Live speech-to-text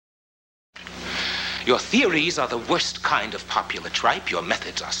Your theories are the worst kind of popular tripe, your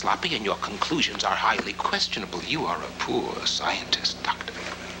methods are sloppy, and your conclusions are highly questionable. You are a poor scientist, Dr.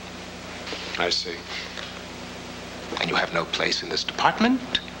 Beckman. I see. And you have no place in this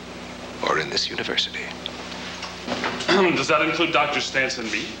department or in this university. Does that include Dr. Stantz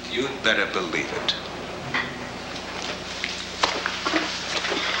and me? You'd better believe it.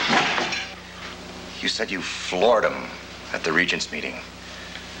 You said you floored him at the Regents meeting.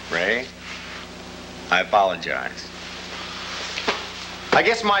 Ray, I apologize. I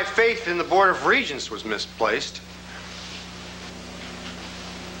guess my faith in the Board of Regents was misplaced.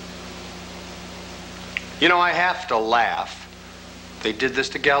 You know, I have to laugh. They did this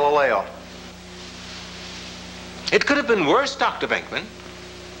to Galileo. It could have been worse, Dr. Venkman.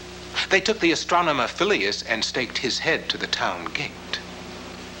 They took the astronomer Phileas and staked his head to the town gate.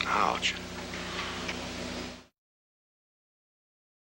 Ouch.